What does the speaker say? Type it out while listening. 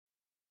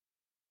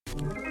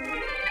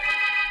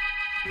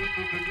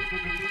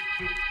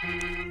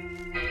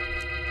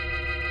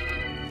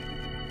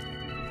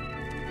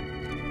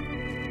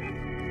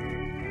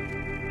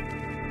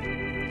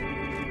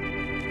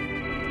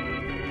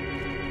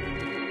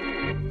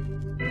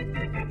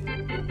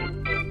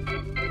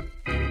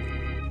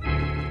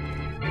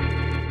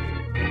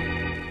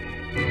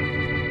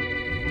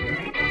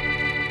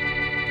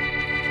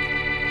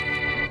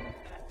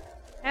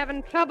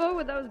Having trouble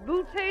with those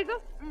boots, Hazel?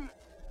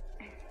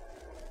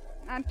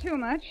 Not too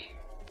much.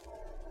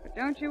 But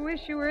don't you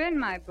wish you were in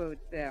my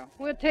boots, Bill?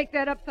 We'll take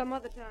that up some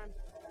other time.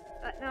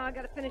 Right now I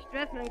gotta finish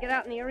dressing and get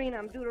out in the arena.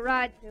 I'm due to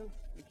ride soon.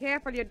 Be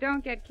careful you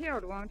don't get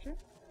killed, won't you?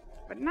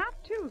 But not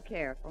too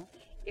careful.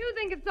 You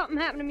think if something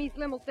happened to me,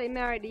 Slim will stay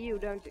married to you,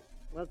 don't you?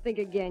 Well, think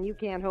again. You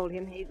can't hold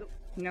him, Hazel.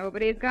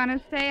 Nobody's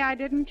gonna say I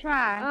didn't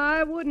try.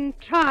 I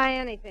wouldn't try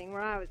anything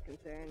where I was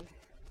concerned.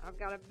 I've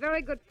got a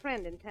very good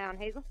friend in town,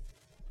 Hazel.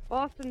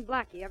 Boston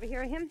Blackie. Ever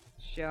hear of him?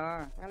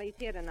 Sure. Well, he's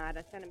here tonight.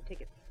 I sent him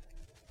tickets.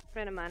 A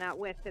friend of mine out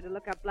west said to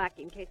look up Blackie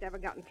in case I ever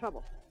got in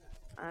trouble.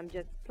 I'm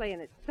just playing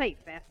it safe,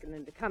 asking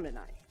him to come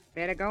tonight.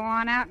 Better go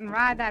on out and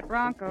ride that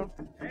bronco.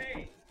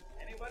 Hey,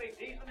 anybody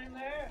decent in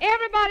there?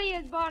 Everybody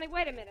is, Barney.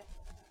 Wait a minute.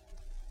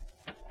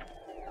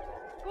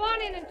 Go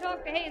on in and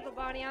talk to Hazel,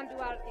 Barney. I'm due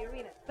out at the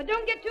arena. But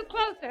don't get too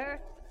close to her.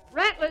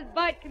 Rattler's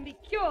bite can be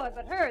cured,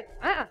 but hers,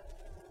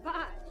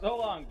 Bye. So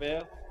long,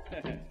 Bill.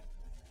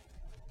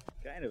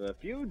 Kind of a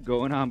feud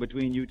going on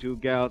between you two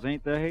gals,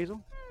 ain't there,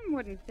 Hazel?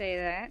 Wouldn't say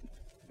that.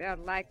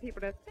 Bill'd like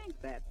people to think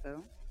that,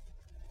 though.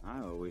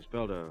 I always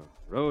felt a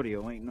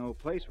rodeo ain't no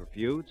place for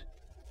feuds.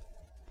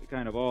 We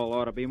kind of all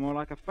ought to be more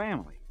like a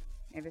family.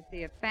 Ever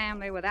see a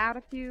family without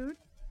a feud?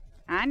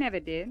 I never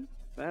did.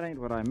 That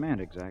ain't what I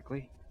meant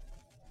exactly.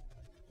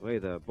 The way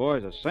the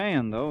boys are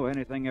saying, though,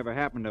 anything ever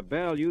happened to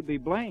Belle, you'd be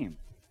blamed.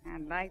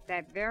 I'd like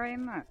that very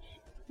much.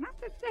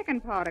 Not the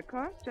second part, of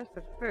course, just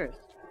the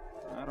first.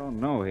 I don't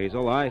know,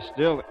 Hazel. I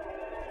still...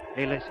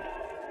 Hey, listen.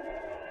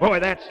 Boy,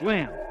 that's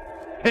Slim.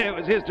 It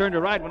was his turn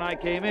to ride when I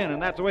came in,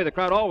 and that's the way the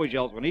crowd always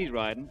yells when he's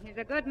riding. He's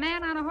a good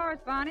man on a horse,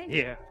 Barney.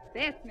 Yeah.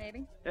 Best,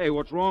 maybe. Hey,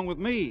 what's wrong with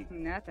me?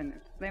 Nothing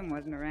if Slim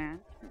wasn't around.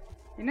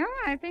 You know,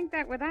 I think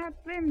that without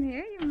Slim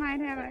here, you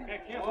might have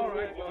a... All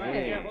right, Lloyd.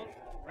 Hey. Careful.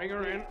 Bring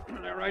her in.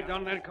 They're right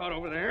down that cot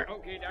over there.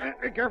 Okay,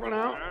 Doc. Be careful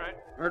now. All right.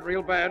 Hurt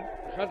real bad.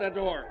 Shut that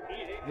door.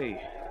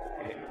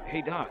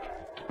 Hey, Doc.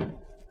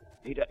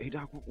 Hey,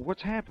 Doc,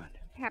 what's happened?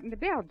 Happened to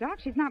Bill, Doc.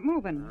 She's not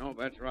moving. No,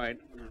 that's right.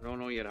 I don't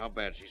know yet how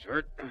bad she's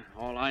hurt.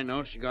 All I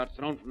know, she got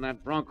thrown from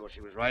that bronco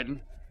she was riding.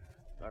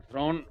 Got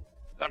thrown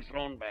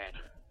bad.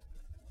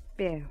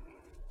 Bill.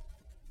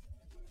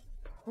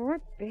 Poor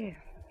Bill.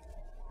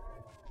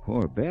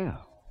 Poor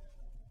Belle.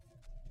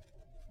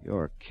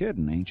 You're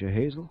kidding, ain't you,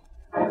 Hazel?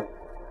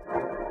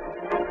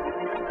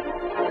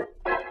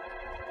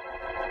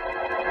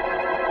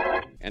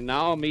 And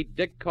now meet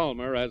Dick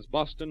Calmer as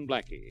Boston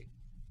Blackie.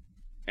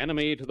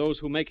 Enemy to those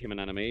who make him an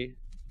enemy.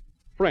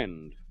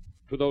 Friend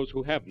to those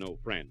who have no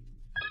friend.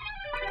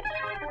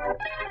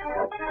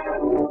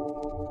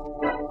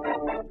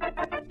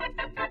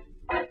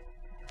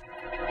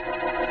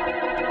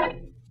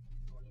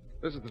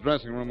 This is the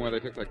dressing room where they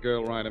took that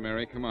girl Ryder,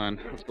 Mary. Come on,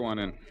 let's go on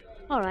in.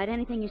 All right,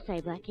 anything you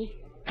say, Blackie.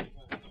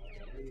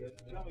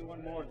 Tell me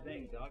one more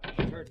thing, Doc.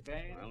 Is she hurt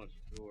bad? Well, it's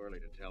too early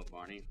to tell,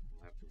 Barney.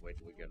 We'll have to wait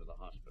till we get to the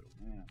hospital.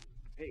 Yeah.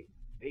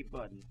 Hey,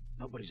 Bud,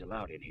 nobody's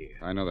allowed in here.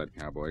 I know that,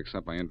 cowboy,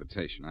 except by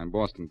invitation. I'm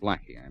Boston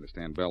Blackie. I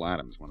understand Belle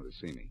Adams wanted to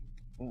see me.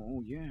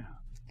 Oh, yeah.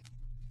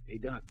 Hey,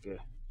 Doc,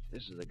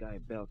 this is the guy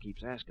Belle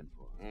keeps asking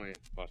for. Oh, yeah,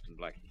 Boston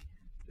Blackie.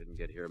 Didn't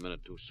get here a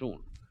minute too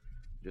soon.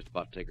 Just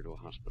about to take her to a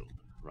hospital.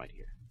 Right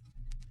here.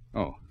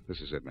 Oh, this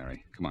is it,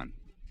 Mary. Come on.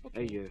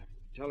 Hey,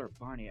 tell her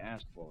Barney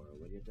asked for her,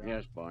 will you, Doc?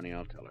 Yes, Barney,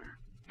 I'll tell her.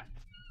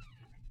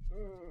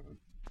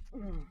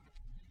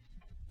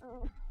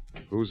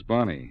 Who's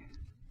Bonnie?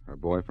 Her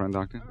boyfriend,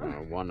 Doctor?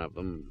 One of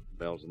them.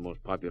 Belle's the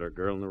most popular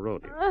girl in the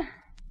rodeo.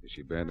 Is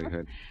she badly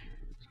hurt?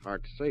 It's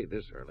hard to say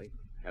this early.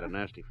 Had a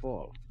nasty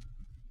fall.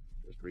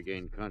 Just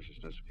regained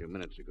consciousness a few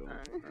minutes ago.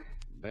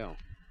 Belle.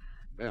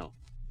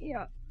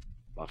 Yeah.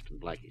 Boston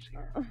Blackie's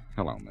here.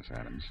 Hello, Miss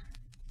Adams.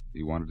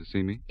 You wanted to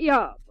see me?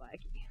 Yeah,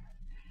 Blackie.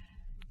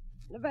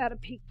 Nevada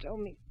Pete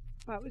told me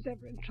if I was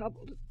ever in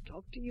trouble to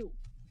talk to you.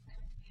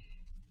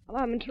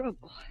 Well, I'm in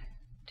trouble.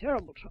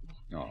 Terrible trouble.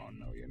 Oh,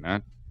 no, you're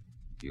not.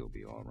 You'll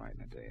be all right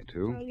in a day or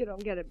two. Well, you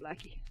don't get it,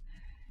 Blackie.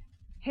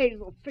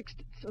 Hazel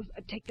fixed it so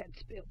I'd take that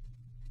spill.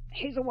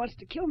 Hazel wants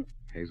to kill me.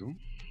 Hazel?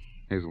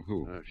 Hazel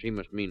who? She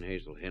must mean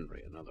Hazel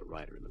Henry, another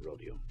rider in the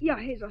rodeo. Yeah,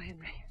 Hazel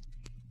Henry.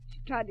 She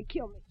tried to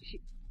kill me.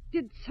 She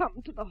did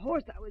something to the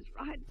horse I was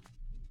riding.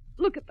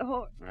 Look at the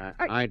horse.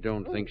 I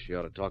don't think she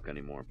ought to talk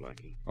anymore,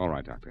 Blackie. All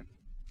right, Doctor.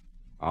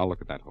 I'll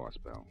look at that horse,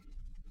 Belle.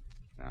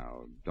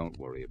 Now, don't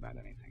worry about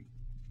anything.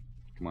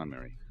 Come on,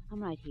 Mary.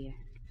 I'm right here.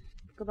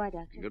 Goodbye,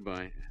 Doctor.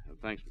 Goodbye.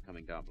 Thanks for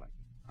coming down,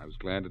 Blackie. I was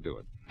glad to do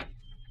it.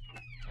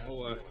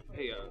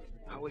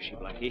 How is she,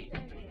 Blackie?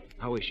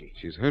 How is she?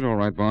 She's hurt all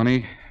right,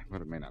 Barney,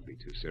 but it may not be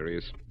too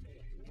serious.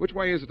 Which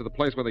way is it to the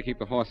place where they keep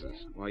the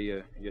horses? Well,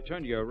 you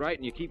turn to your right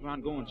and you keep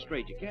on going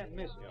straight. You can't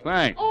miss it.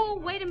 Thanks. Oh,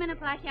 wait a minute,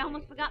 Blackie. I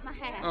almost forgot my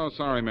hat. Oh,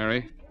 sorry,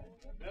 Mary.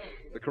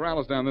 The corral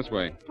is down this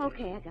way.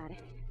 Okay, I got it.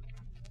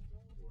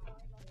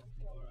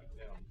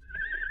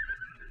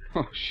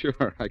 Oh,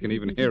 sure. I can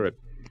even hear it.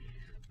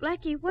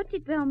 Blackie, what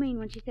did Belle mean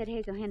when she said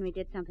Hazel Henry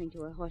did something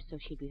to her horse so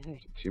she'd be hurt?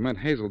 She meant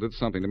Hazel did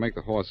something to make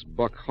the horse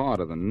buck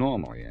harder than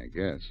normally, I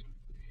guess.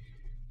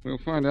 We'll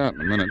find out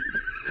in a minute.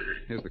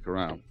 Here's the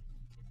corral.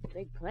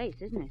 Big place,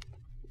 isn't it?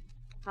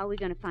 How are we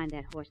going to find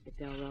that horse that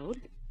Belle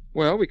rode?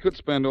 Well, we could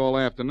spend all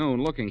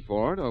afternoon looking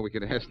for it, or we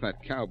could ask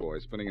that cowboy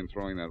spinning and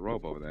throwing that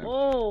rope over there.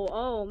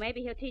 Oh,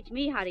 maybe he'll teach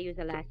me how to use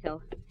a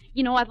lasso.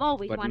 You know, I've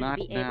always But wanted not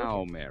to be able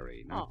now, to...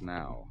 Mary. Not Oh.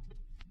 now.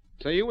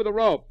 Say, you with the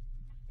rope.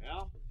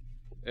 Yeah?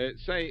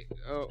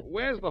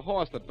 Where's the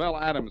horse that Belle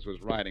Adams was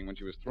riding when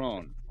she was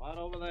thrown? Right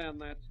over there in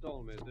that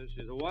stall, mister.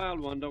 She's a wild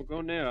one. Don't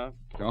go near her.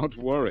 Don't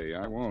worry,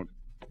 I won't.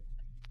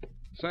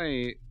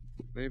 Say,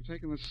 they've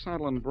taken the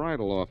saddle and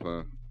bridle off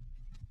her.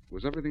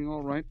 Was everything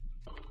all right?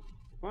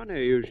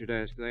 Funny you should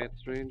ask that,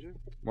 stranger.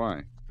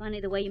 Why?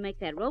 Funny the way you make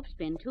that rope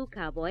spin, too,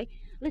 cowboy.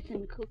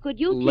 Listen, could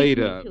you teach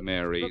Later, me to...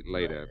 Mary, Look,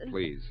 later,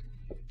 please.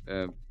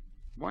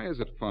 Why is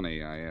it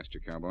funny, I asked you,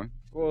 cowboy?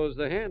 'Cause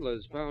the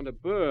handlers found a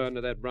burr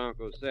under that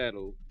bronco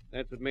saddle.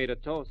 That's what made her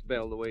toss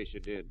Belle the way she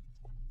did.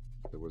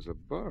 There was a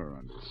burr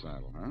under the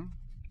saddle, huh?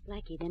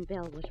 Blackie, then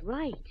Belle was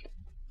right.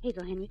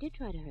 Hazel Henry did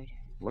try to hurt her.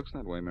 Looks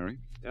that way, Mary.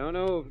 Don't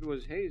know if it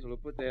was Hazel who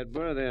put that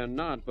burr there or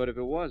not, but if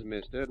it was,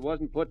 mister, it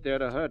wasn't put there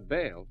to hurt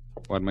Belle.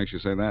 What makes you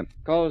say that?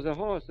 'Cause the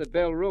horse that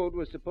Belle rode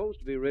was supposed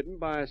to be ridden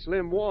by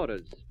Slim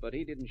Waters, but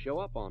he didn't show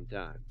up on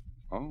time.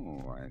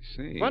 Oh, I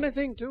see. Funny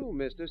thing, too,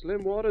 mister.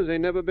 Slim Waters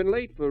ain't never been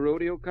late for a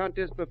rodeo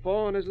contest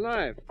before in his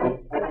life.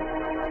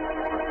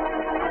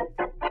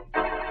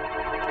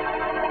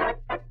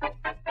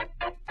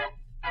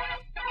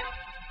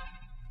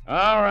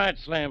 All right,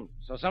 Slim.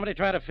 So somebody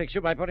tried to fix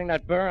you by putting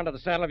that burr under the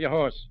saddle of your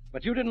horse.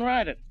 But you didn't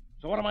ride it.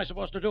 So what am I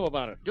supposed to do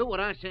about it? Do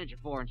what I sent you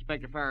for,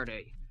 Inspector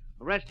Faraday.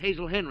 Arrest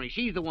Hazel Henry.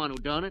 She's the one who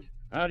done it.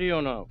 How do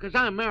you know? 'Cause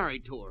I'm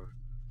married to her.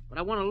 But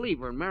I want to leave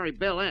her and marry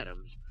Belle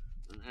Adams.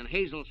 And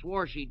Hazel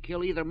swore she'd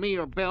kill either me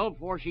or Belle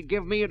before she'd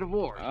give me a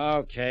divorce.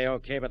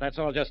 Okay, but that's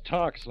all just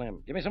talk,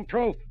 Slim. Give me some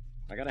proof.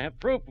 I gotta have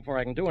proof before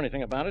I can do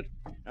anything about it.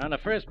 On the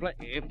first place...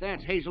 If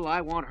that's Hazel, I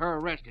want her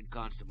arrested,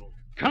 Constable.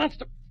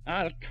 Constable!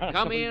 Constable...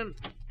 Come in.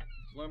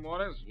 Slim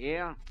Waters?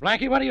 Yeah?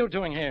 Blackie, what are you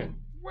doing here?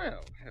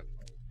 Well, hello,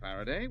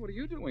 Faraday. What are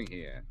you doing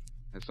here?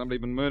 Has somebody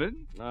been murdered?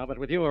 No, but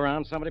with you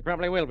around, somebody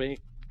probably will be.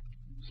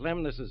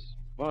 Slim, this is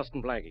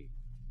Boston Blackie.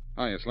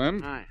 Hiya,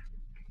 Slim. Hi.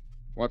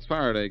 What's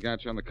Faraday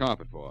got you on the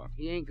carpet for?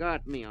 He ain't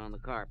got me on the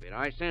carpet.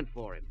 I sent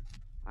for him.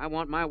 I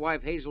want my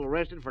wife Hazel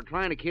arrested for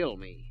trying to kill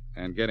me.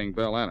 And getting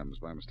Belle Adams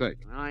by mistake.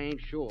 I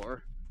ain't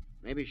sure.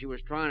 Maybe she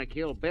was trying to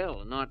kill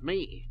Belle and not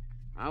me.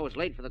 I was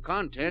late for the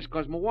contest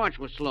 'cause my watch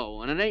was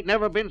slow, and it ain't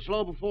never been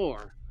slow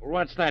before.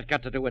 What's that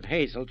got to do with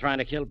Hazel trying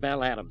to kill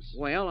Belle Adams?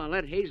 Well, I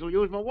let Hazel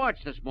use my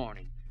watch this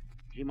morning.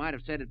 She might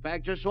have set it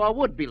back just so I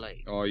would be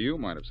late. Or you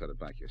might have set it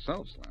back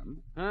yourself,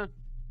 Slim. Huh?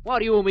 What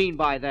do you mean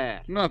by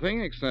that?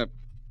 Nothing, except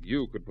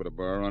you could put a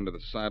burr under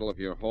the saddle of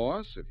your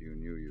horse if you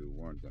knew you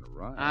weren't going to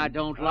ride. I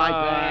don't like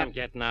Oh, that. I'm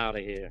getting out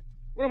of here.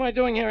 What am I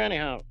doing here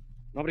anyhow?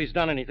 Nobody's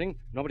done anything.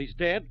 Nobody's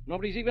dead.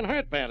 Nobody's even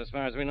hurt bad as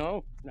far as we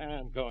know.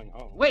 I'm going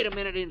home. Wait a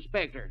minute,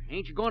 Inspector.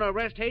 Ain't you going to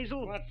arrest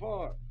Hazel? What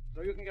for?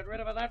 So you can get rid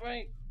of her that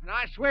way? And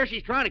I swear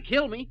she's trying to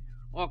kill me.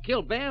 Or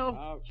kill Belle.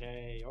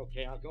 Okay.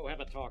 I'll go have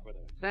a talk with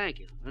her. Thank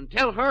you. And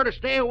tell her to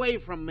stay away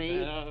from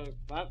me.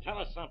 I'll tell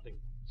her something.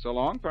 So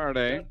long,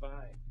 Faraday.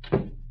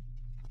 Goodbye.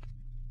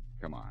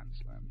 Come on,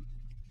 Slim.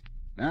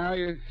 Now,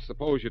 you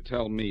suppose you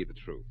tell me the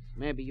truth.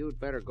 Maybe you'd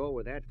better go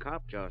where that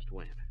cop just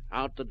went.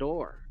 Out the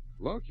door.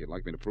 Look, you'd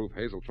like me to prove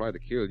Hazel tried to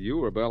kill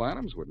you or Belle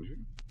Adams, wouldn't you?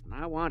 When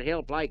I want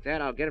help like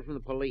that, I'll get it from the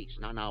police.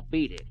 Now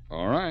beat it.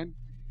 All right.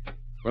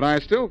 But I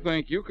still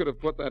think you could have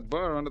put that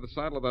burr under the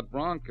saddle of that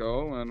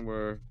bronco and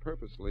were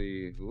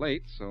purposely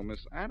late so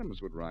Miss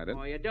Adams would ride it.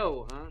 Oh, you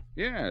do, huh?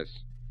 Yes.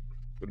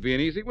 Would be an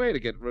easy way to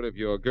get rid of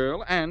your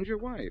girl and your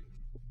wife.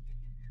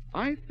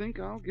 I think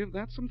I'll give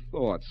that some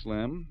thought,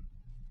 Slim.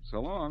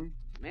 So long.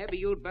 Maybe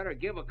you'd better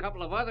give a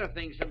couple of other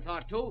things some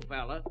thought, too,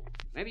 fella.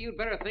 Maybe you'd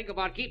better think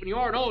about keeping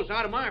your nose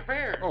out of my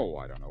affairs. Oh,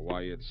 I don't know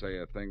why you'd say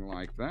a thing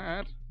like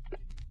that.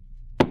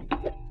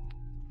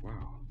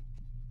 Wow.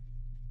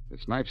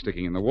 This knife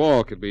sticking in the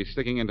wall could be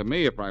sticking into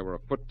me if I were a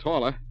foot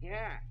taller.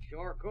 Yeah,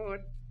 sure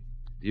could.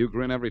 Do you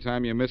grin every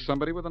time you miss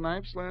somebody with a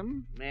knife,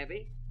 Slim?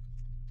 Maybe.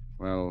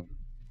 Well,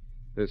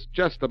 this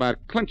just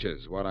about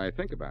clinches what I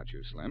think about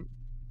you, Slim.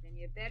 Then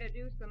you better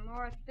do some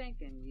more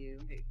thinking, you.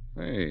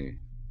 Hey,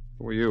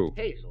 who are you?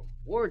 Hazel,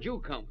 where'd you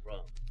come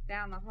from?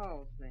 Down the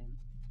hall, Slim.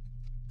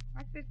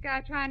 What's this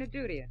guy trying to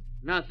do to you?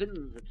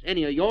 Nothing. It's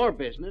any of your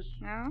business.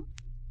 No?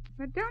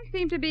 But don't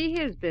seem to be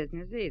his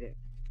business either.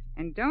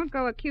 And don't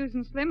go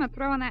accusing Slim of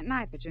throwing that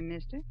knife at you,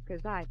 mister,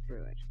 'cause I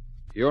threw it.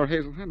 You're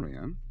Hazel Henry,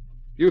 huh?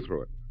 You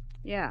threw it.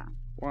 Yeah.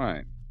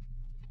 Why?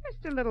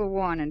 Just a little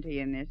warning to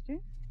you, mister.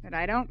 But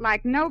I don't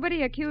like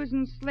nobody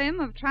accusing Slim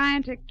of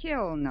trying to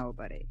kill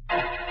nobody.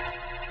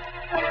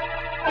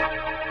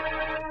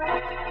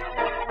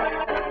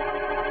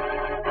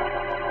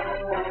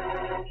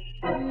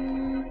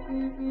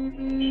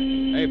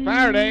 Hey,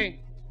 Faraday!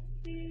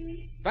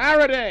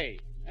 Faraday!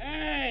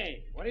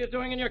 Hey, what are you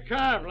doing in your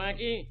car,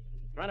 Blackie?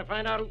 Trying to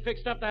find out who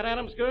fixed up that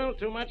Adams girl?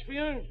 Too much for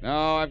you?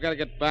 No, I've got to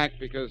get back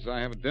because I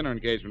have a dinner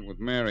engagement with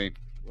Mary.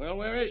 Well,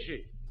 where is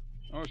she?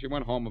 Oh, she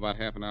went home about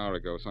half an hour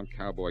ago. Some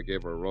cowboy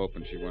gave her a rope,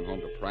 and she went home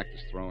to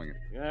practice throwing it.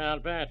 Yeah, I'll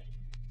bet.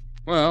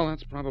 Well,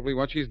 that's probably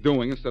what she's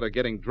doing instead of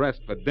getting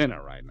dressed for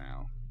dinner right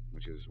now,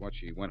 which is what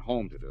she went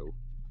home to do.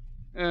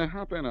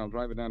 Hop in. I'll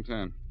drive you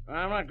downtown.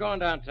 I'm not going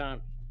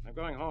downtown. I'm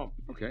going home.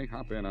 Okay,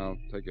 hop in. I'll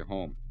take you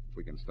home. If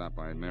we can stop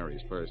by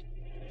Mary's first.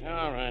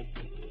 All right.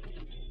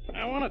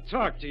 I want to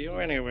talk to you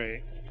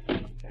anyway.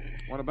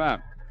 What about?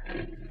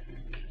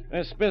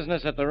 This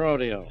business at the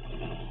rodeo.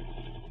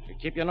 You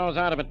keep your nose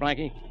out of it,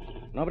 Blackie.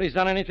 Nobody's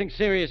done anything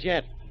serious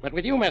yet. But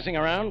with you messing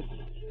around,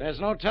 there's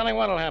no telling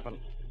what'll happen.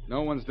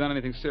 No one's done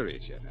anything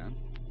serious yet, huh?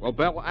 Well,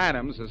 Belle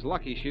Adams is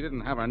lucky she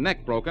didn't have her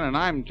neck broken, and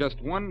I'm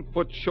just 1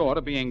 foot short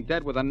of being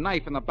dead with a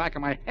knife in the back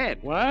of my head.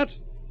 What?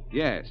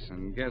 Yes,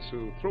 and guess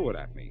who threw it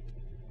at me?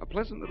 A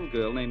pleasant little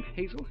girl named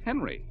Hazel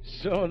Henry.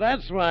 So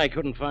that's why I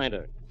couldn't find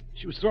her.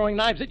 She was throwing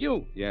knives at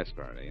you. Yes,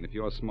 Faraday, and if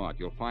you're smart,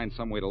 you'll find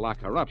some way to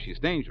lock her up. She's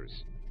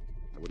dangerous.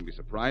 I wouldn't be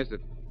surprised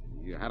if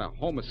you had a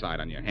homicide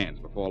on your hands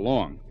before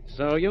long.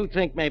 So you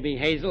think maybe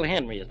Hazel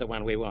Henry is the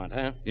one we want,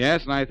 huh?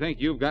 Yes, and I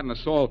think you've got an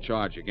assault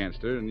charge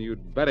against her, and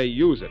you'd better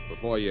use it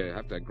before you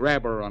have to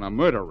grab her on a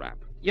murder rap.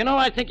 You know,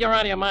 I think you're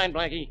out of your mind,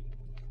 Blackie.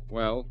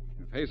 Well,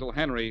 if Hazel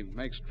Henry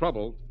makes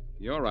trouble,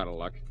 you're out of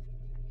luck.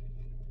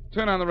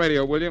 Turn on the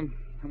radio, will you?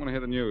 I want to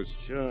hear the news.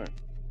 Sure.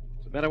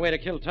 It's a better way to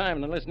kill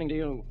time than listening to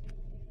you.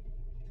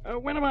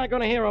 When am I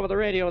going to hear over the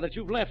radio that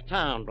you've left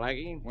town,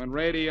 Blackie? When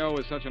radio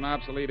is such an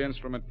obsolete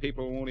instrument,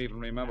 people won't even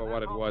remember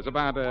what it was.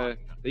 About the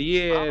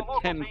year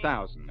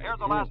 10,000. Here's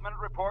a last-minute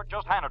report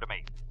just handed to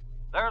me.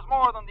 There's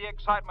more than the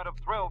excitement of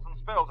thrills and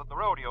spills at the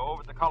rodeo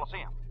over at the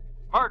Coliseum.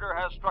 Murder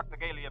has struck the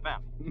Gailey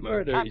event.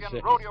 Murder, he says.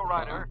 Champion rodeo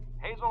rider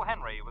Hazel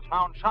Henry was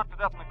found shot to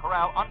death in the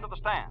corral under the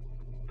stand.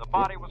 The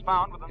body was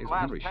found within the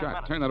last Henry 10 shot.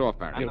 minutes. Turn that off,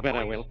 Barry. You bet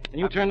I will. And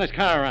you turn this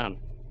car around.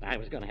 I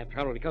was going to have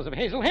trouble because of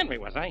Hazel Henry,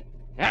 was I?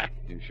 Ah.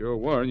 You sure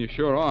were, and you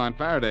sure are. And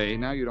Faraday,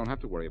 now you don't have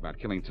to worry about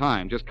killing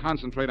time. Just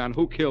concentrate on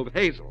who killed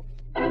Hazel.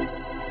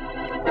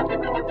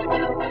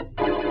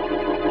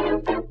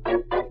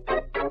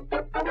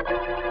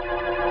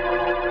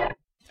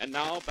 And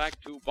now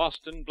back to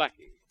Boston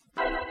Blackie.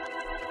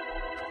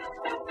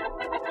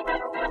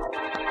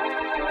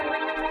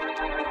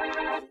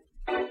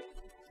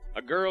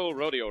 A girl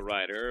rodeo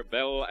rider,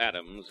 Belle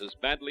Adams, is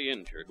badly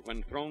injured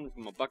when thrown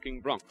from a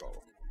bucking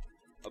bronco.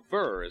 A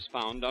burr is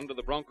found under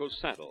the bronco's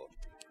saddle,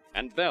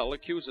 and Belle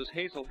accuses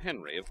Hazel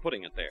Henry of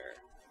putting it there.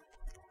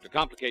 To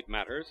complicate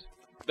matters,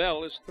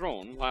 Belle is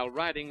thrown while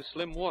riding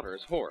Slim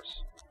Waters'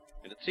 horse,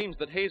 and it seems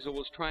that Hazel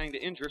was trying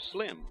to injure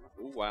Slim,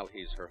 who, while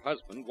he's her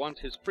husband,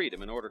 wants his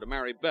freedom in order to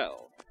marry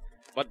Belle.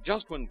 But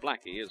just when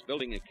Blackie is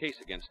building a case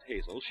against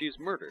Hazel, she's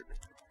murdered.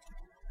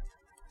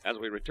 As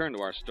we return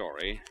to our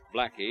story,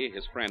 Blackie,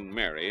 his friend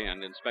Mary,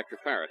 and Inspector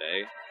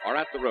Faraday are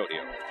at the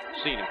rodeo,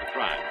 scene of the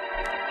crime.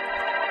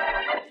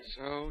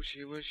 So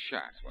she was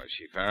shot, was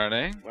she,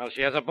 Faraday? Well,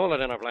 she has a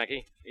bullet in her,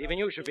 Blackie. Even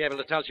you should be able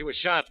to tell she was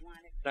shot.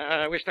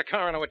 I wish the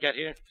coroner would get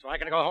here so I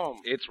can go home.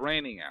 It's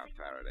raining out,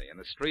 Faraday, and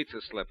the streets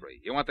are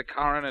slippery. You want the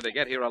coroner to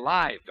get here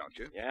alive, don't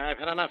you? Yeah, I've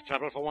had enough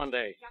trouble for one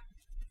day.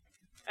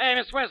 Hey,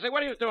 Miss Wesley,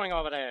 what are you doing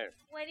over there?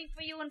 Waiting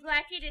for you and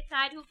Blackie to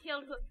decide who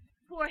killed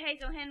poor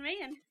Hazel Henry,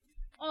 and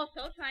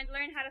also trying to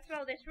learn how to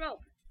throw this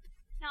rope.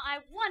 Now, I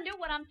wonder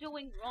what I'm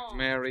doing wrong.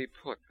 Mary,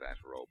 put that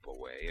rope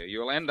away, or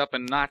you'll end up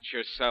in knots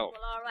yourself.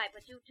 Well, all right,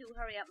 but you two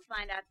hurry up and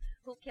find out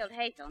who killed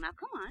Hazel. Now,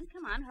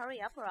 come on, hurry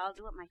up, or I'll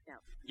do it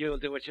myself. You'll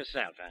do it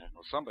yourself, huh?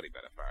 Well, somebody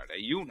better,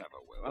 Faraday. You never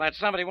will. Well, that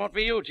somebody won't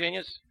be you,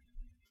 genius.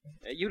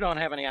 You don't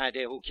have any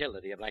idea who killed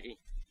her, do you, Blackie?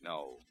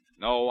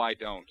 No, I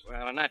don't.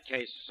 Well, in that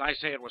case, I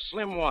say it was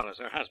Slim Waters,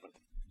 her husband.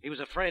 He was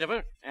afraid of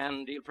her,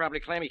 and he'll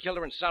probably claim he killed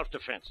her in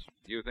self-defense.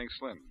 You think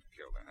Slim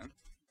killed her, huh?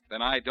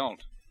 Then I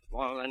don't.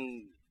 Well,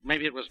 then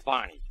maybe it was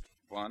Barney.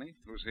 Barney?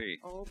 Who's he?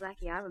 Oh,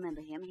 Blackie, I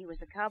remember him. He was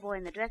the cowboy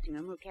in the dressing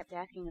room who kept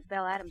asking if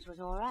Belle Adams was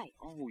all right.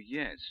 Oh,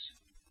 yes.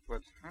 But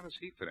how does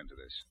he fit into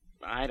this?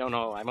 I don't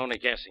know. I'm only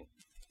guessing.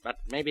 But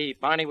maybe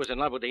Barney was in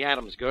love with the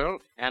Adams girl,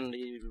 and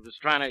he was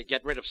trying to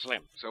get rid of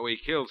Slim. So he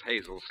kills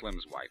Hazel,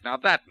 Slim's wife. Now,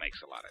 that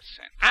makes a lot of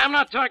sense. I'm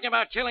not talking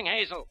about killing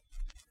Hazel.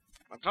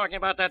 I'm talking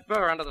about that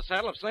burr under the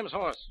saddle of Slim's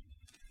horse.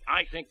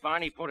 I think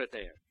Barney put it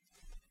there.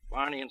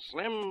 Barney and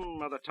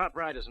Slim are the top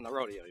riders in the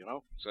rodeo, you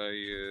know. So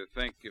you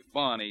think if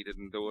Barney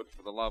didn't do it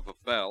for the love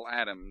of Belle,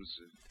 Adams,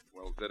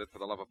 did it for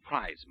the love of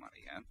prize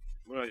money, huh?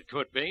 Well, it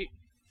could be.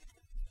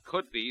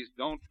 Could-be's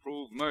don't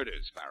prove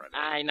murders, Faraday.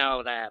 I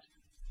know that.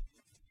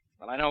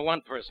 Well, I know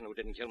one person who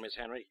didn't kill Miss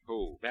Henry.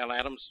 Who? Belle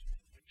Adams.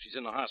 She's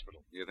in the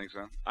hospital. You think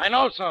so? I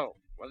know so.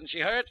 Wasn't she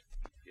hurt?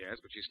 Yes,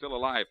 but she's still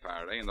alive,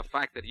 Faraday, and the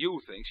fact that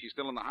you think she's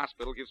still in the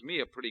hospital gives me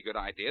a pretty good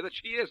idea that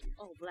she isn't.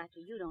 Oh,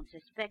 Blackie, you don't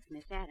suspect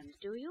Miss Adams,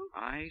 do you?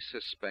 I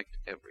suspect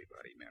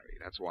everybody, Mary.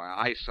 That's why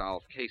I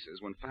solve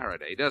cases when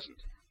Faraday doesn't.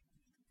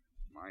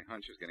 My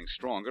hunch is getting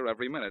stronger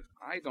every minute.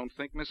 I don't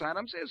think Miss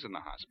Adams is in the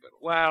hospital.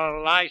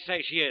 Well, I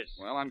say she is.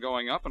 Well, I'm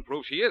going up and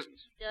prove she isn't.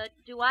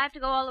 Do I have to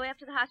go all the way up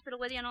to the hospital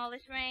with you in all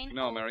this rain?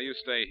 No, Mary, you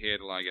stay here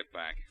till I get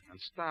back. And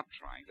stop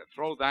trying to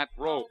throw that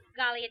rope. Oh,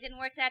 golly, it didn't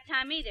work that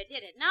time either,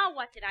 did it? Now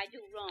what did I do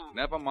wrong?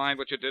 Never mind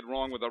what you did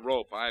wrong with the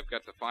rope. I've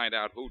got to find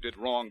out who did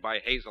wrong by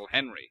Hazel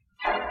Henry.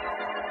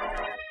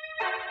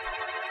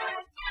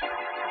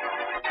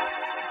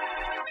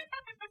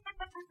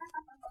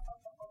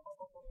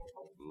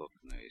 Look,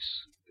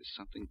 nurse, there's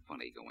something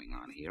funny going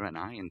on here, and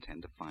I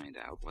intend to find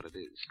out what it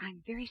is.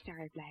 I'm very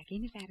sorry, Blackie.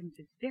 Miss Adams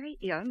is very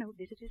ill. No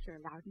visitors are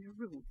allowed in her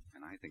room.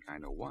 And I think I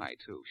know why,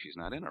 too. She's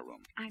not in her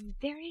room. I'm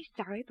very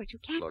sorry, but you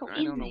can't Look, go in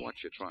I don't know there.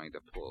 what you're trying to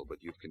pull, but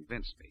you've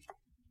convinced me.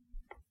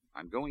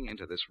 I'm going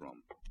into this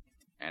room,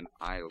 and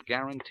I'll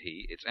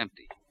guarantee it's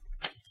empty.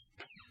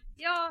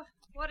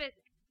 What is it?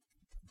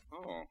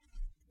 Oh,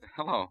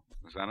 hello,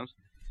 Miss Adams.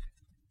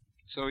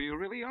 So you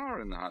really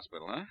are in the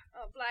hospital, huh?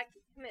 Oh,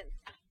 Blackie, come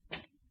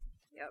in.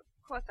 Yeah,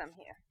 of course I'm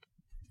here.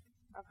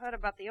 I've heard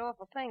about the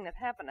awful thing that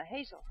happened to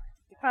Hazel.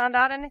 You found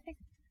out anything?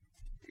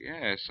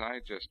 Yes, I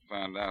just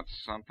found out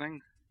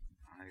something.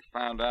 I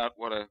found out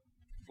what a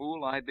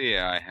fool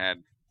idea I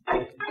had.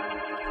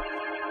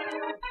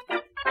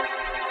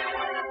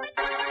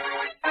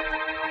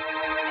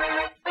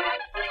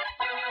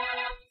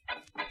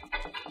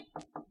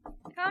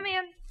 Come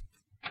in.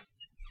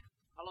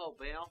 Hello,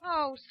 Bill.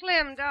 Oh,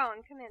 Slim,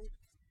 Dawn, come in.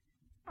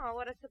 Oh,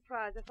 what a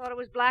surprise. I thought it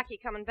was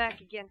Blackie coming back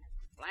again.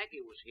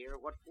 Blackie was here.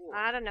 What for?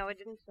 I don't know. It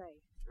didn't say.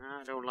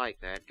 I don't like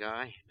that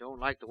guy. Don't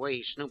like the way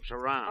he snoops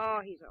around.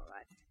 Oh, he's all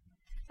right.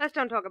 Let's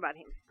don't talk about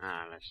him.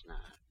 Let's not.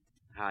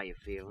 How you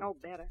feeling? Oh,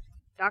 better.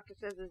 Doctor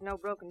says there's no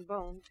broken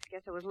bones.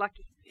 Guess I was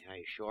lucky. Yeah,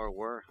 you sure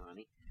were,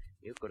 honey.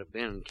 You could have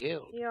been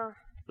killed. Yeah.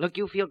 Look,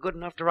 you feel good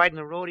enough to ride in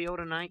the rodeo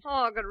tonight?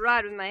 Oh, I could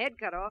ride with my head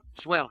cut off.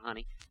 Swell,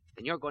 honey.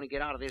 Then you're going to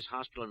get out of this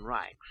hospital and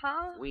ride.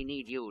 Huh? We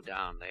need you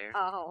down there.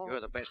 Oh. You're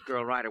the best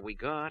girl rider we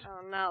got.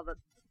 Oh, now that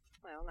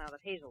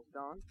Hazel's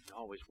gone. You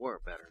always were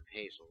better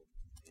than Hazel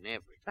in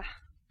everything.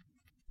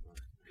 Well,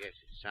 I guess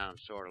it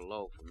sounds sort of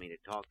low for me to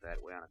talk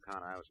that way on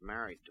account I was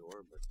married to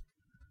her, but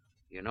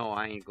you know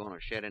I ain't going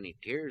to shed any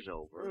tears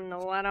over her.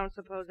 No, I don't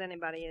suppose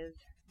anybody is.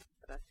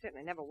 But I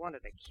certainly never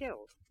wanted her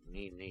killed.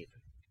 Me neither.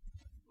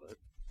 But,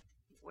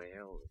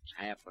 well, it's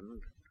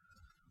happened.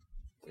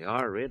 We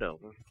are rid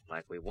of her,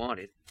 like we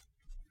wanted.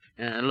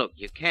 And look,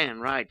 you can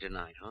ride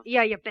tonight, huh?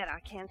 Yeah, you bet I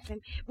can,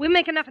 Slim. We'll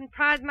make enough in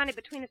prize money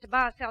between us to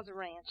buy ourselves a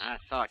ranch. I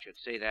thought you'd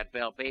say that,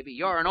 Belle, baby.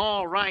 You're an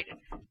all right...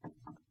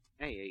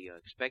 Hey, are you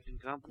expecting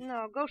company?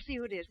 No, go see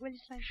who it is, will you,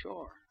 Slim?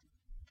 Sure.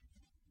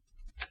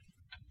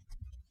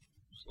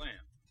 Slim,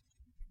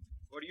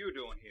 what are you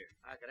doing here?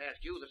 I could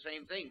ask you the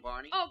same thing,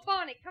 Barney. Oh,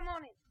 Barney, come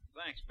on in.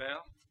 Thanks,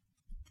 Belle.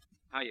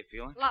 How you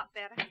feeling? A lot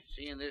better.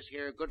 Seeing this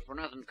here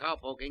good-for-nothing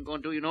cowpoke ain't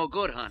going to do you no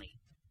good, honey.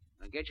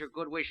 Now get your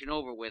good wishing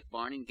over with,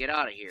 Barney, and get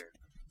out of here.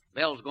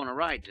 Belle's going to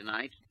ride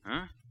tonight.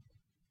 Huh?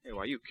 Hey,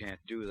 why, you can't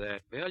do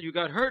that, Belle. You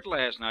got hurt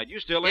last night. You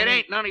still It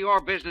ain't none of your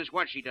business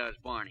what she does,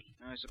 Barney.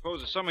 I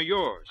suppose it's some of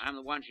yours. I'm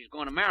the one she's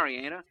going to marry,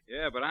 ain't I?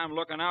 Yeah, but I'm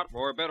looking out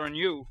for her better than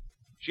you.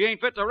 She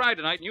ain't fit to ride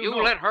tonight, and you know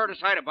let it. her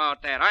decide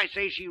about that. I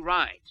say she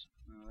rides.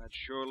 Oh, that's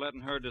sure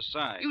letting her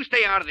decide. You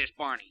stay out of this,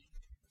 Barney.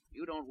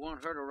 You don't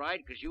want her to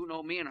ride because you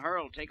know me and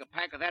her'll take a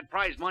pack of that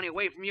prize money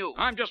away from you.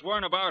 I'm just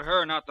worrying about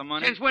her, not the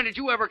money. Since when did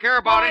you ever care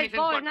about anything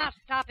boys, but... now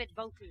stop it,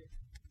 both of you.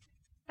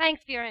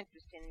 Thanks for your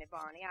interest in me,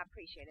 Barney. I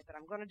appreciate it, but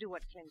I'm going to do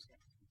what Slim said.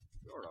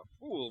 You're a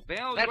fool,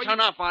 Belle. That's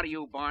enough out of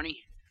you, Barney.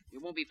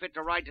 You won't be fit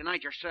to ride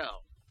tonight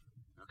yourself.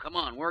 Now, come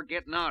on, we're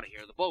getting out of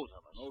here, the both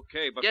of us.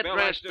 Okay, but Get Belle,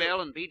 dressed,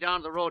 Belle, and be down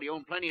to the rodeo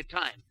in plenty of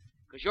time.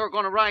 Because you're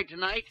going to ride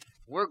tonight.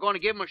 We're going to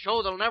give them a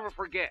show they'll never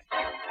forget.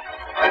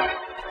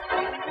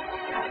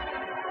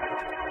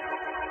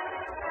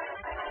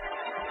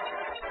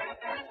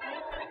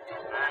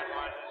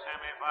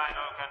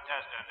 Final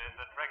contestant in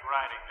the trick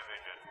riding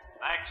division.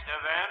 Next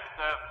event,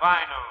 the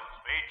finals,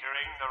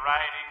 featuring the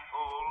riding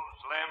pool,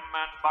 Slim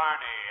and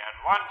Barney. And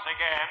once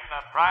again, the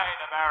pride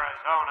of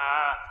Arizona,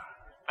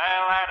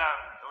 Belle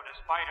Adams, who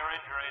despite her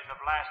injuries of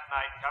last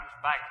night, comes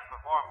back to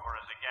perform for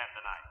us again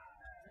tonight.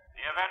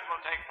 The event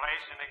will take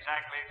place in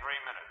exactly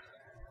 3 minutes.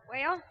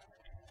 Well,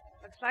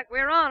 looks like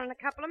we're on in a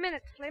couple of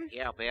minutes, Slim.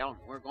 Yeah, Belle,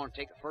 we're going to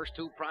take the first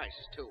 2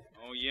 prizes, too.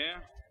 Oh,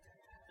 yeah?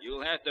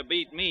 You'll have to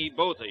beat me,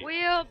 both of you.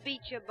 We'll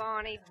beat you,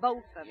 Barney,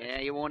 both of us. Yeah,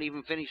 you won't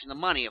even finish the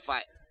money if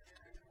I...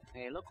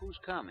 Hey, look who's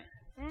coming.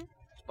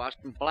 It's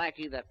Boston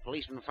Blackie, that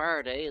policeman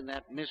Faraday, and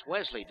that Miss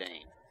Wesley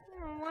dame.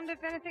 I wonder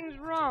if anything's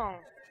wrong.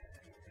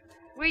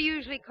 We're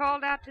usually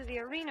called out to the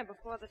arena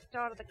before the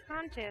start of the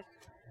contest.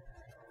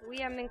 We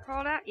haven't been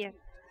called out yet.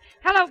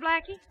 Hello,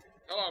 Blackie.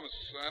 Hello, Miss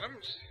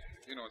Adams.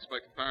 You know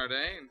Inspector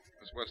Faraday and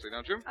Miss Wesley,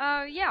 don't you?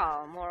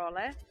 Yeah, more or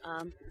less.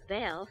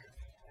 Belle,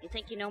 You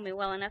think you know me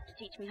well enough to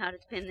teach me how to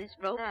spin this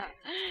rope?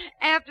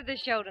 After the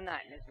show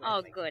tonight, Miss Oh,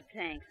 Wesley. good,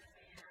 thanks.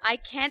 I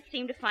can't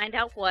seem to find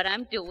out what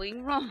I'm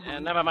doing wrong.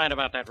 Never mind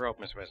about that rope,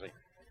 Miss Wesley.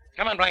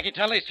 Come on, Blackie,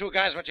 tell these two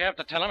guys what you have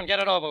to tell them and get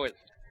it over with.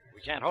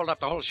 We can't hold up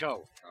the whole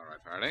show. All right,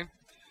 Faraday.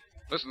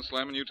 Listen,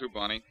 Slim, and you too,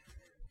 Bonnie.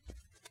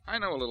 I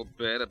know a little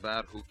bit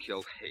about who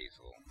killed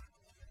Hazel.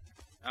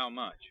 How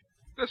much?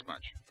 This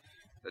much.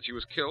 That she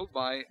was killed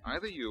by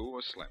either you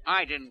or Slim.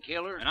 I didn't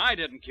kill her. And I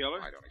didn't kill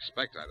her. I don't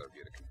expect either of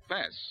you to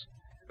confess.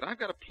 But I've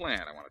got a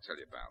plan I want to tell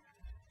you about.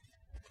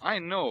 I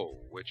know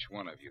which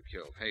one of you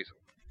killed Hazel.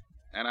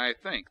 And I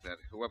think that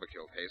whoever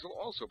killed Hazel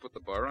also put the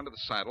burr under the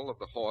saddle of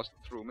the horse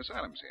that threw Miss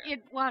Adams here.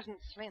 It wasn't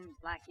Slim,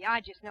 Blackie.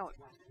 I just know it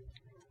wasn't.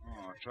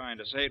 Oh, trying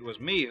to say it was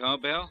me, huh,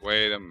 Belle?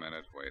 Wait a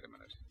minute.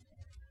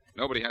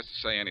 Nobody has to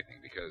say anything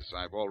because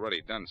I've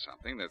already done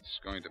something that's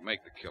going to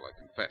make the killer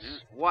confess.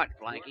 What,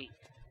 Blackie?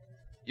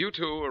 You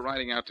two are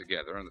riding out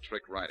together in the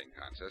trick riding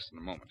contest in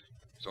a moment.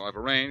 So I've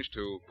arranged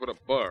to put a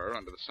burr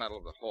under the saddle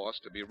of the horse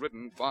to be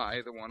ridden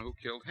by the one who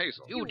killed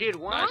Hazel. You did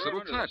what? Nice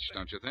little touch,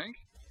 don't you think?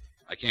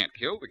 I can't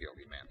kill the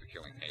guilty man for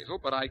killing Hazel,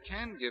 but I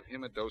can give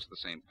him a dose of the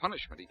same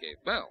punishment he gave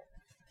Belle.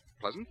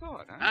 Pleasant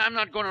thought, huh? I'm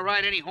not going to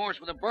ride any horse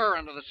with a burr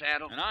under the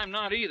saddle. And I'm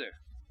not either.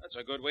 That's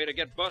a good way to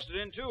get busted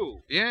in, too.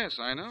 Yes,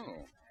 I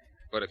know.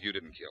 But if you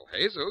didn't kill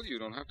Hazel, you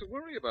don't have to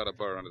worry about a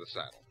burr under the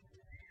saddle.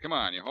 Come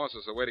on, your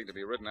horses are waiting to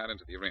be ridden out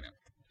into the arena.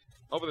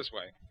 Over this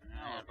way.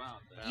 How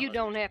about that? You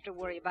don't have to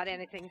worry about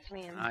anything,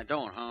 Slim. I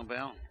don't, huh,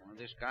 Belle? Well,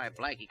 this guy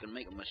Blackie can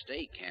make a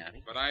mistake, can't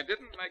he? But I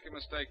didn't make a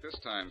mistake this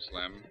time,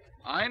 Slim.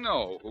 I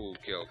know who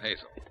killed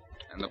Hazel.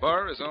 And the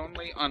burr is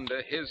only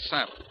under his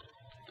saddle.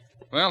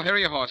 Well, here are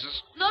your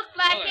horses. Look,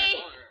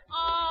 Blackie.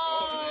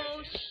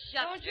 Oh,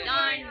 shucks,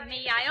 darn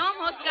me. I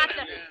almost got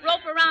the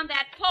rope around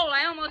that pole.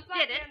 I almost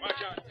did it. But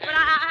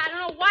I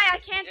don't know why I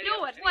can't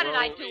do it. What did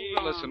I do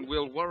wrong? Listen,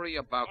 we'll worry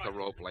about the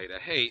rope later.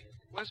 Hey,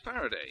 where's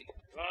Faraday?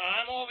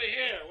 I'm over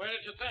here. Where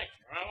did you think?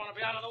 I want to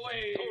be out of the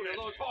way of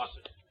those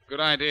horses.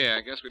 Good idea.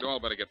 I guess we'd all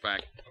better get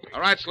back.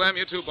 All right, Slim,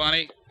 you too,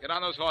 Bonnie. Get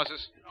on those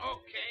horses.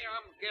 Okay,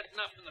 I'm getting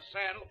up in the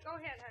saddle. Go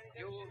ahead, honey.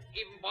 You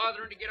even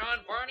bothering to get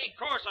on, Barney? Of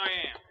course I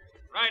am.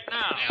 Right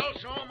now. Well,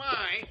 so am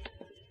I.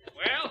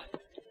 Well,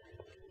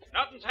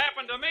 nothing's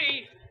happened to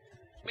me.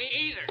 Me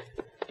either.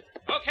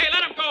 Okay,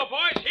 let him go,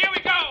 boys. Here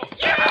we go.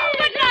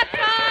 Good luck,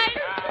 guys.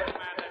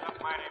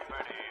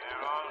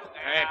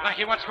 Hey,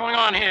 Blackie, what's going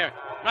on here?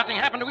 Nothing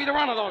happened to either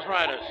one of those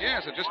riders.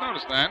 Yes, I just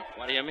noticed that.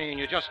 What do you mean?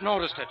 You just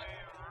noticed it.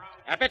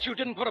 I bet you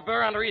didn't put a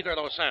burr under either of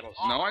those saddles.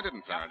 No, I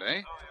didn't,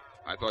 Faraday.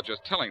 I thought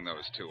just telling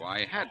those two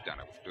I had done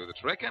it would do the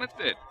trick, and it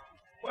did.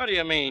 What do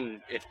you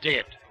mean, it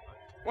did?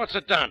 What's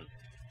it done?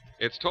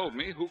 It's told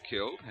me who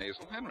killed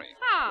Hazel Henry.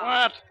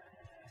 What?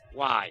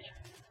 Why?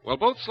 Well,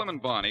 both Slim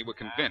and Bonnie were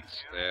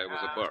convinced there was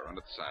a burr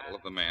under the saddle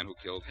of the man who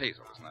killed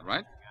Hazel. Isn't that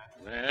right?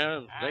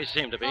 Well, they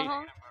seem to be.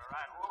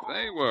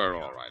 They were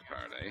all right,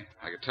 Faraday.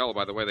 I could tell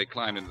by the way they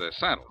climbed into their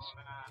saddles.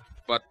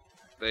 But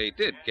they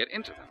did get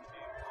into them.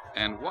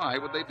 And why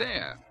would they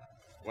dare?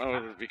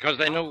 Well, because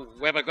they knew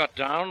whoever got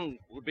down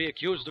would be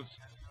accused of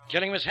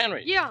killing Miss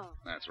Henry. Yeah.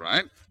 That's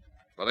right.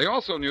 But they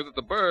also knew that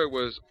the burr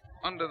was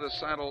under the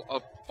saddle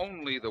of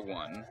only the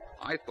one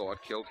I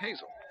thought killed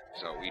Hazel.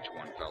 So each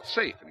one felt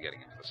safe in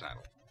getting into the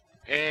saddle.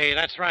 Hey,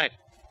 that's right.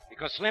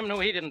 Because Slim knew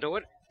he didn't do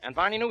it, and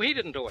Barney knew he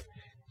didn't do it.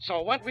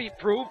 So what we've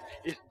proved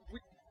is...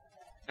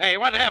 Hey,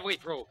 what have we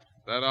proved?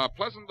 That our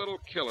pleasant little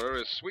killer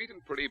is sweet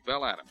and pretty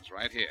Belle Adams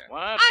right here. What?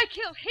 I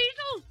killed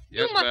Hazel?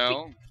 Yes, you must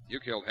Belle. You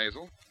killed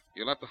Hazel.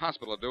 You left the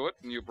hospital to do it,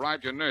 and you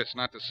bribed your nurse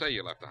not to say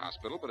you left the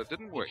hospital, but it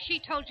didn't work. If she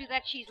told you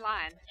that, she's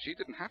lying. She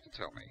didn't have to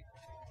tell me.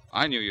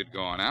 I knew you'd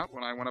gone out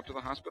when I went up to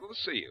the hospital to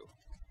see you.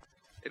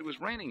 It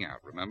was raining out,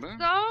 remember?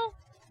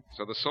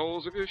 So the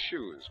soles of your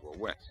shoes were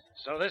wet.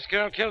 So this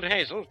girl killed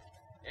Hazel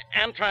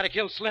and tried to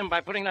kill Slim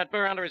by putting that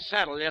burr under his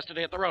saddle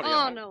yesterday at the rodeo.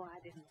 Oh, no, I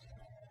didn't.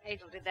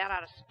 Hazel did that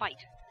out of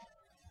spite.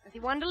 If he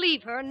wanted to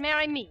leave her and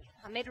marry me,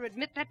 I made her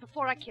admit that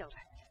before I killed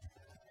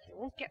her. You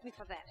won't get me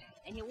for that.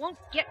 And you won't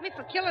get me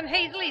for killing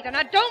Hazel either.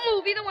 Now, don't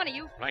move, either one of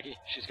you. Blackie,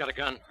 she's got a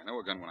gun. I know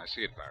a gun when I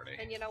see it, Faraday.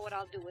 And you know what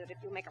I'll do with it if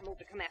you make a move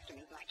to come after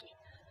me, Blackie.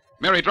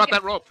 Mary, drop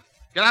that rope.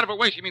 Get out of her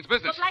way. She means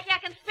business. Look, Blackie, I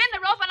can spin the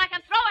rope and I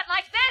can throw it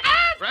like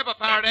this. Grab her,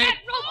 Faraday. Get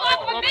that rope Let off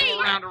the of rope me.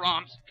 go around her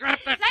arms. Drop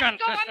that Let gun,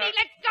 go of sister. me.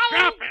 Let go.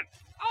 Drop it.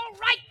 All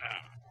right.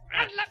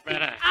 That's Let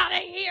better. me out of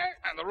here.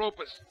 And the rope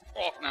is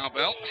off now,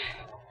 Belle.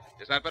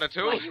 Is that better,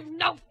 too? Why, you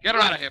know. Get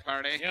her out of here,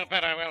 Faraday. You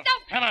bet I will.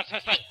 Don't Come on,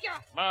 sister. take your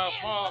Move, hands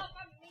move. off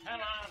of me. Come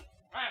on.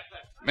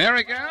 Faster.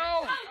 Mary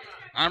gal,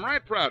 I'm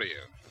right proud of you.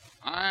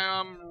 I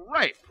am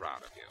right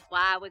proud of you.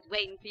 Why, I was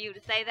waiting for you to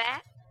say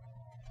that.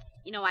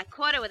 You know, I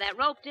caught her with that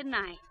rope, didn't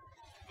I?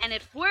 And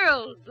it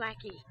whirled,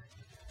 Blackie.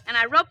 And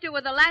I roped her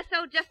with a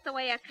lasso just the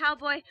way a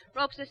cowboy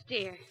ropes a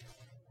steer.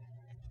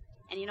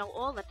 And you know,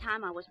 all the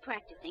time I was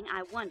practicing,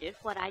 I wondered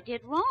what I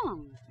did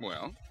wrong.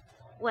 Well?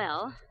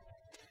 Well,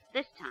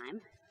 this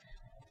time,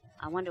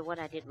 I wonder what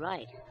I did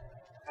right.